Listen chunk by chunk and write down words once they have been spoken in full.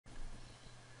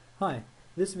Hi,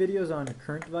 this video is on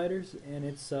current dividers, and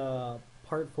it's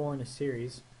part 4 in a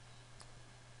series.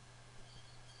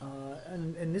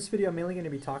 And in this video I'm mainly going to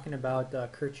be talking about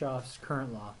Kirchoff's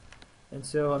current law. And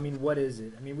so, I mean, what is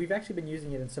it? I mean, we've actually been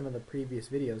using it in some of the previous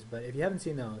videos, but if you haven't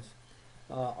seen those,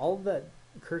 all of that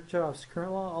Kirchoff's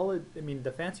current law,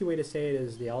 the fancy way to say it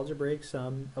is the algebraic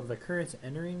sum of the currents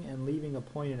entering and leaving a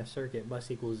point in a circuit must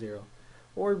equal 0.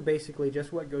 Or basically,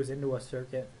 just what goes into a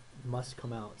circuit must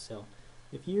come out. So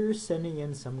if you're sending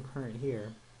in some current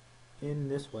here in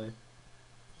this way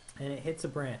and it hits a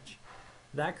branch,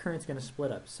 that current's going to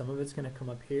split up. Some of it's going to come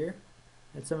up here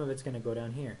and some of it's going to go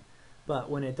down here. But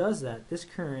when it does that, this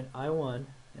current I1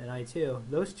 and I2,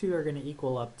 those two are going to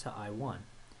equal up to I1.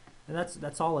 And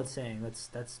that's all it's saying.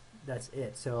 That's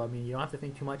it. So I mean, you don't have to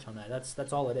think too much on that.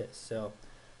 That's all it is. So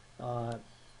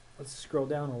let's scroll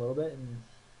down a little bit and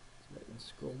see if I can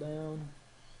scroll down.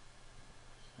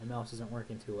 My mouse isn't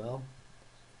working too well.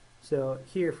 So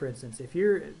here, for instance, if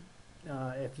you're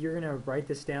going to write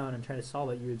this down and try to solve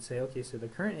it, you would say, okay, so the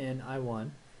current in I1,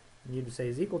 and you'd say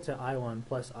is equal to I1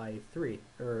 plus I3,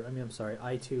 or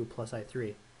I2 plus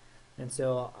I3. And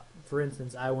so, for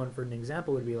instance, I1 for an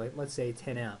example would be like, let's say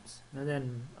 10 amps, and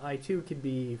then I2 could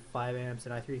be 5 amps,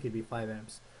 and I3 could be 5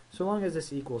 amps, so long as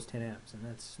this equals 10 amps, and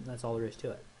that's all there is to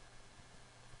it.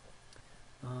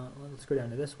 Let's go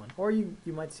down to this one, or you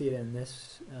might see it in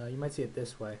this. You might see it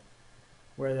this way,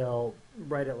 where they'll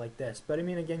write it like this. But I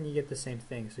mean, again, you get the same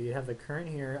thing. So you have the current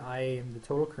here, the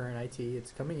total current, IT,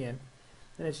 it's coming in,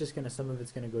 and it's just some of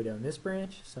it's going to go down this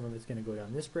branch, some of it's going to go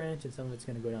down this branch, and some of it's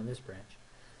going to go down this branch.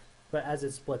 But as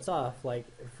it splits off, like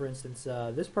for instance,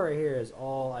 this part right here is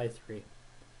all I3.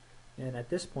 And at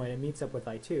this point, it meets up with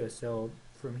I2. So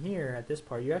from here, at this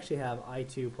part, you actually have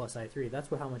I2 plus I3. That's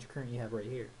how much current you have right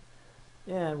here.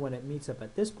 And when it meets up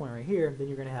at this point right here, then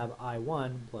you're going to have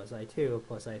I1 plus I2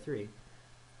 plus I3,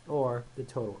 or the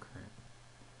total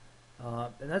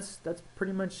current. And that's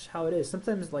pretty much how it is.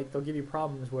 Sometimes like they'll give you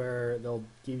problems where they'll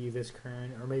give you this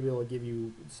current, or maybe they'll give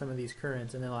you some of these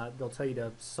currents, and they'll tell you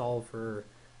to solve for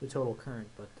the total current.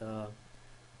 But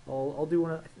I'll do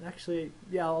one. Actually,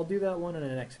 yeah, I'll do that one in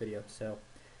the next video. So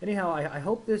anyhow, I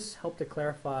hope this helped to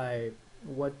clarify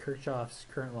what Kirchoff's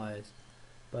current law is.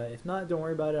 But if not, don't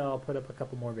worry about it. I'll put up a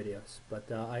couple more videos.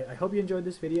 But I hope you enjoyed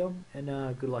this video, and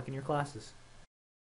good luck in your classes.